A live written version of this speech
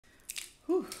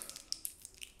Whew.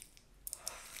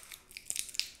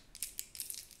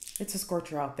 It's a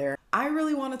scorcher out there. I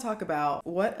really want to talk about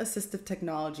what assistive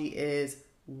technology is,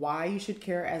 why you should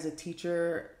care as a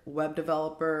teacher, web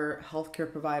developer, healthcare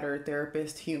provider,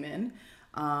 therapist, human,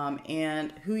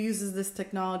 and who uses this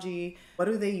technology, what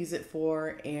do they use it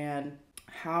for, and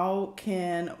how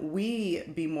can we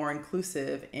be more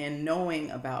inclusive in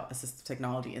knowing about assistive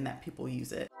technology and that people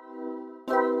use it.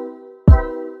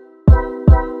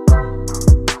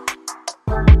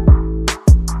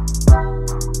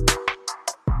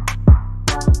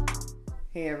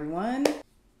 Hey everyone,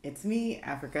 it's me,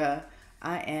 Africa.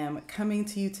 I am coming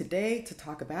to you today to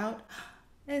talk about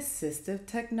assistive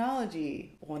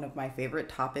technology, one of my favorite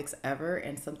topics ever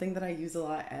and something that I use a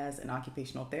lot as an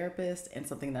occupational therapist and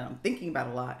something that I'm thinking about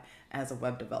a lot as a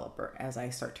web developer as I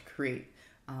start to create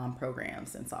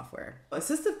programs and software.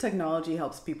 Assistive technology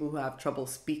helps people who have trouble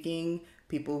speaking,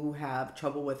 people who have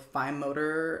trouble with fine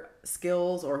motor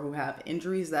skills, or who have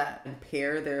injuries that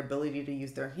impair their ability to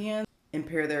use their hands,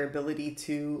 impair their ability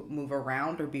to move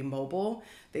around or be mobile.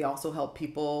 They also help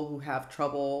people who have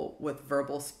trouble with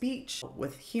verbal speech,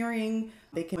 with hearing.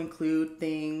 They can include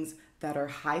things that are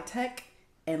high tech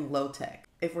and low tech.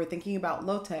 If we're thinking about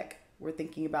low tech, we're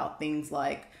thinking about things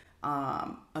like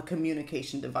a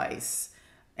communication device.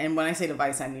 And when I say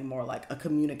device, I mean more like a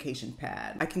communication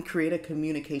pad. I can create a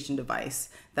communication device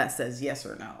that says yes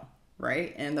or no,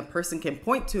 right? And the person can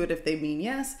point to it if they mean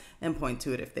yes and point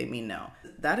to it if they mean no.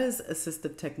 That is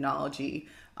assistive technology.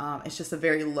 It's just a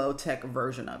very low-tech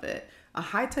version of it. A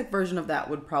high-tech version of that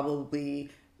would probably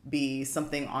be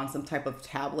something on some type of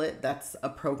tablet that's a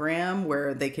program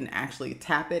where they can actually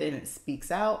tap it and it speaks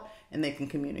out and they can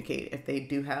communicate if they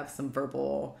do have some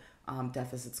verbal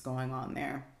deficits going on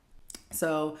there.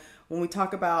 So when we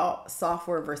talk about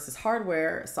software versus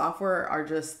hardware, software are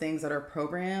just things that are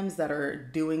programs that are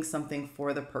doing something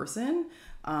for the person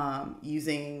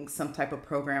using some type of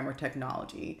program or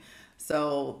technology.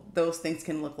 So those things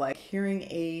can look like hearing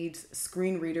aids,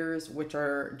 screen readers, which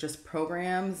are just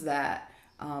programs that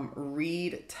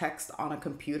read text on a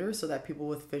computer so that people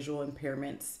with visual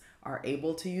impairments are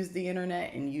able to use the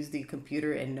internet and use the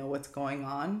computer and know what's going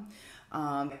on.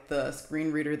 The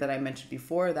screen reader that I mentioned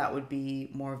before, that would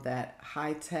be more of that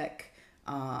high-tech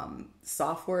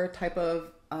software type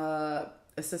of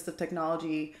assistive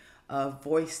technology,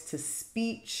 voice to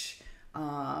speech,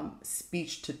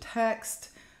 speech to text,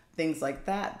 things like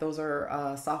that. Those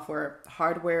are software.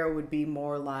 Hardware would be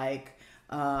more like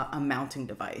a mounting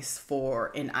device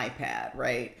for an iPad,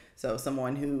 right? So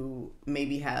someone who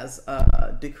maybe has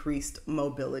decreased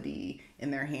mobility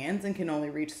in their hands and can only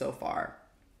reach so far.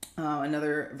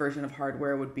 Another version of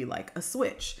hardware would be like a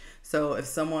switch. So if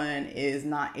someone is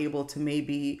not able to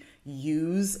maybe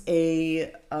use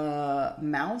a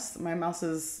mouse, my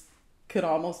mouse could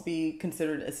almost be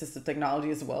considered assistive technology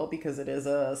as well because it is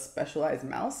a specialized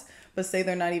mouse. But say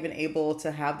they're not even able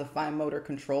to have the fine motor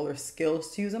control or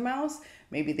skills to use a mouse,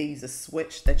 maybe they use a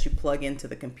switch that you plug into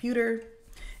the computer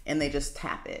and they just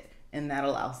tap it, and that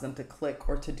allows them to click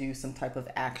or to do some type of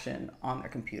action on their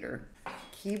computer.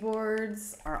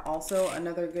 Keyboards are also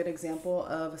another good example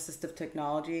of assistive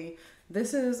technology.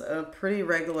 This is a pretty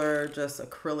regular, just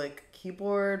acrylic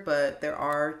keyboard, but there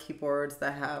are keyboards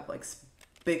that have like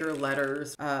bigger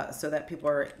letters so that people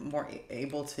are more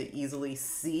able to easily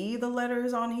see the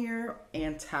letters on here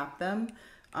and tap them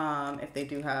if they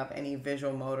do have any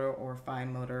visual motor or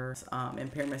fine motor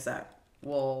impairments that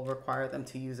will require them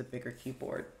to use a bigger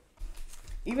keyboard.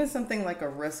 Even something like a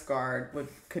wrist guard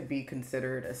could be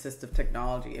considered assistive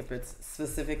technology if it's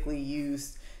specifically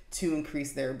used to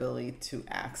increase their ability to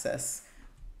access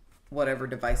whatever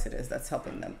device it is that's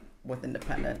helping them with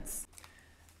independence.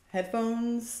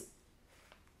 Headphones,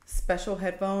 special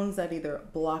headphones that either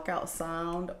block out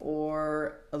sound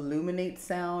or illuminate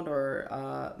sound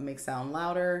or make sound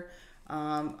louder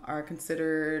are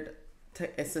considered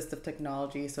assistive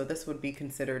technology. So this would be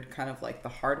considered kind of like the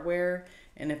hardware.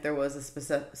 And if there was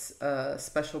a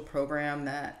special program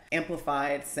that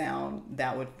amplified sound,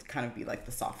 that would kind of be like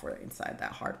the software inside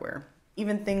that hardware.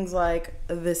 Even things like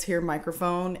this here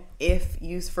microphone, if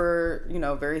used for,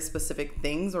 very specific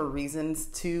things or reasons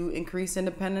to increase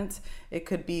independence, it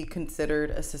could be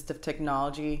considered assistive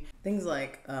technology. Things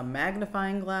like a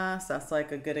magnifying glass, that's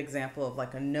like a good example of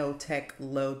like a no-tech,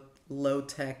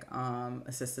 low-tech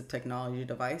assistive technology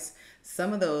device.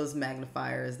 Some of those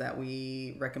magnifiers that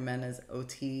we recommend as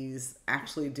OTs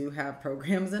actually do have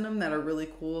programs in them that are really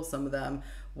cool. Some of them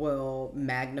will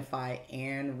magnify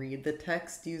and read the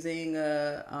text using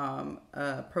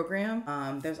a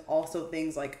program. There's also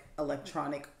things like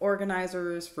electronic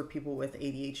organizers for people with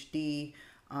ADHD.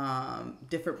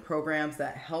 different programs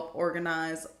that help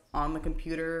organize on the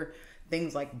computer.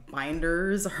 Things like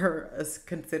binders are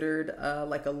considered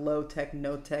like a low-tech,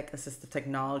 no-tech assistive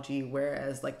technology,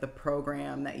 whereas like the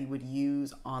program that you would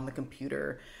use on the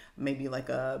computer, maybe like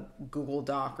a Google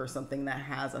Doc or something that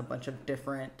has a bunch of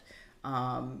different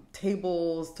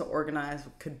tables to organize,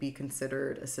 could be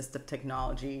considered assistive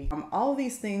technology. All of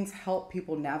these things help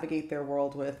people navigate their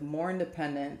world with more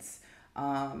independence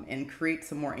and create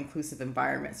some more inclusive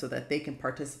environment so that they can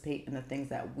participate in the things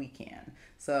that we can.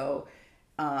 So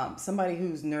somebody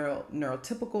who's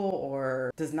neurotypical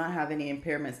or does not have any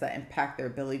impairments that impact their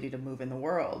ability to move in the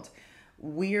world,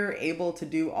 we're able to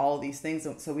do all of these things,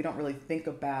 so we don't really think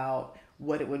about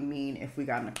what it would mean if we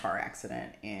got in a car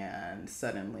accident and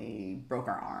suddenly broke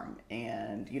our arm,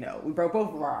 and we broke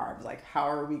both of our arms. Like, how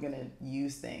are we going to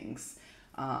use things?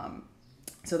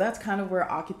 So that's kind of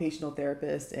where occupational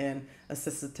therapists and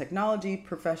assistive technology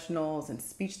professionals and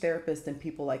speech therapists and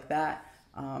people like that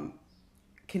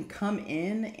can come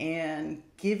in and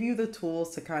give you the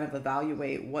tools to kind of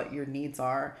evaluate what your needs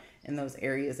are in those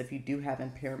areas if you do have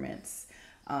impairments.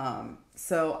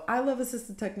 So I love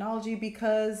assistive technology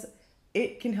because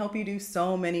it can help you do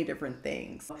so many different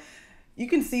things. You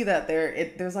can see that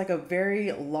there's like a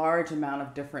very large amount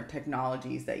of different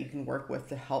technologies that you can work with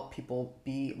to help people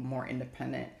be more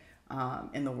independent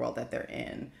in the world that they're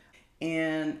in.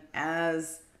 And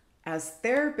as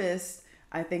therapists,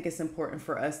 I think it's important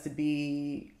for us to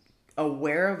be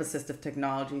aware of assistive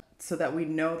technology so that we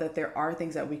know that there are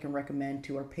things that we can recommend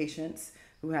to our patients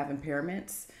who have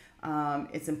impairments.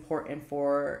 It's important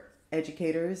for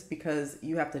educators because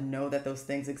you have to know that those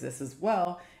things exist as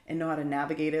well and know how to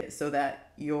navigate it so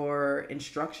that your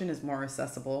instruction is more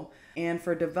accessible. And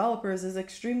for developers, is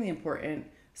extremely important,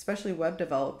 especially web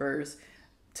developers,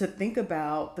 to think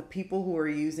about the people who are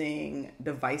using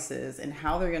devices and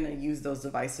how they're going to use those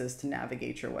devices to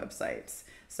navigate your websites.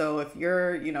 So if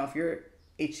your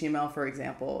HTML, for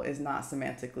example, is not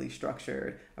semantically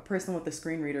structured, a person with a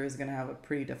screen reader is going to have a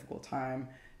pretty difficult time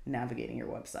navigating your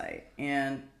website.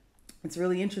 And it's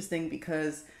really interesting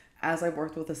because as I've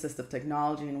worked with assistive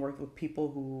technology and worked with people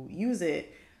who use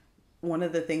it, one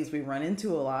of the things we run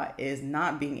into a lot is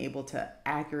not being able to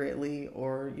accurately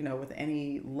or, with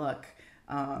any luck,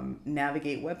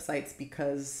 navigate websites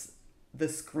because the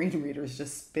screen reader is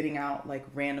just spitting out like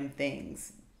random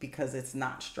things because it's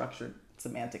not structured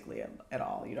semantically at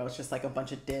all. It's just like a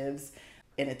bunch of divs,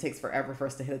 and it takes forever for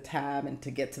us to hit a tab and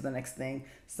to get to the next thing.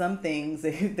 Some things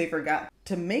they forgot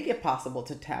to make it possible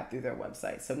to tab through their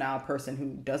website. So now a person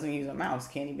who doesn't use a mouse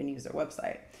can't even use their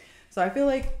website. So I feel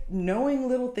like knowing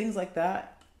little things like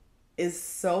that is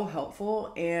so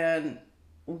helpful. And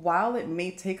while it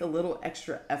may take a little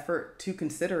extra effort to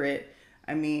consider it,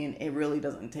 I mean, it really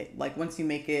doesn't take, like, once you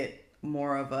make it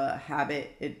more of a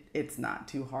habit, it's not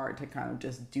too hard to kind of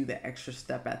just do the extra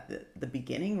step at the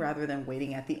beginning rather than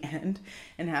waiting at the end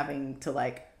and having to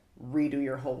like redo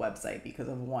your whole website because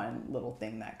of one little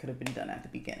thing that could have been done at the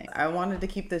beginning. I wanted to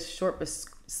keep this short but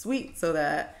sweet so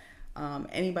that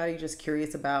anybody just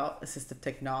curious about assistive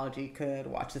technology could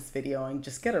watch this video and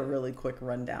just get a really quick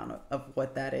rundown of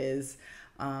what that is.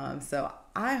 So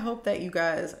I hope that you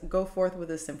guys go forth with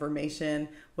this information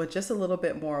with just a little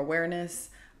bit more awareness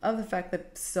of the fact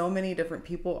that so many different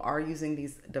people are using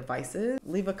these devices.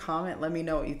 Leave a comment, let me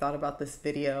know what you thought about this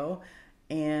video,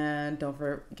 and don't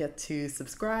forget to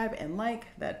subscribe and like.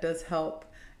 That does help,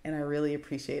 and I really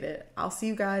appreciate it. I'll see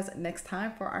you guys next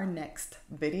time for our next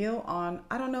video on,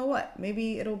 I don't know what,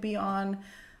 maybe it'll be on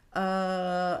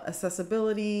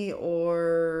accessibility,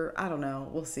 or I don't know,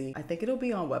 we'll see. I think it'll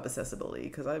be on web accessibility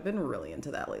because I've been really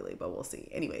into that lately, but we'll see.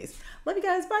 Anyways, love you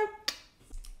guys, bye.